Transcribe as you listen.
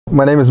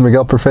My name is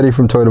Miguel from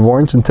Toyota of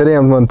Orange, and today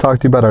I'm going to talk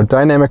to you about our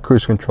dynamic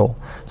cruise control.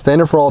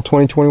 Standard for all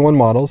 2021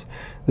 models,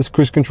 this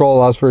cruise control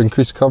allows for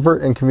increased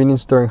comfort and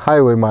convenience during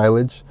highway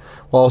mileage,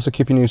 while also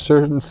keeping you a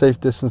certain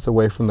safe distance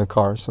away from the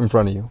cars in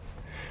front of you.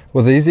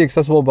 With easy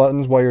accessible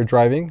buttons while you're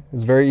driving,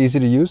 it's very easy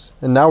to use,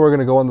 and now we're going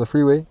to go on the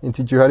freeway and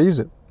teach you how to use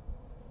it.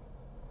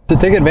 To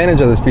take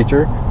advantage of this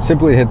feature,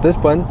 simply hit this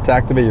button to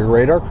activate your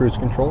radar cruise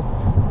control,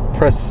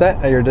 press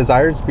set at your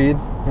desired speed,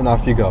 and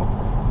off you go.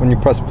 When you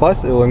press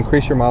plus, it will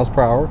increase your miles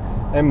per hour,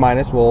 and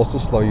minus will also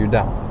slow you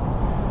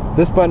down.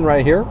 This button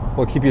right here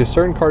will keep you a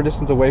certain car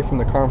distance away from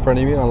the car in front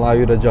of you and allow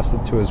you to adjust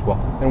it too as well.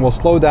 And will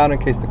slow down in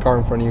case the car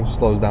in front of you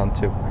slows down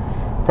too.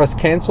 Press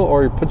cancel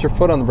or put your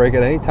foot on the brake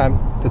at any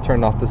time to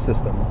turn off the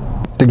system.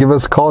 To give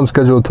us a call and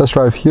schedule a test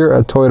drive here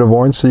at Toyota of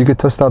Orange so you can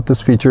test out this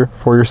feature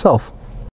for yourself.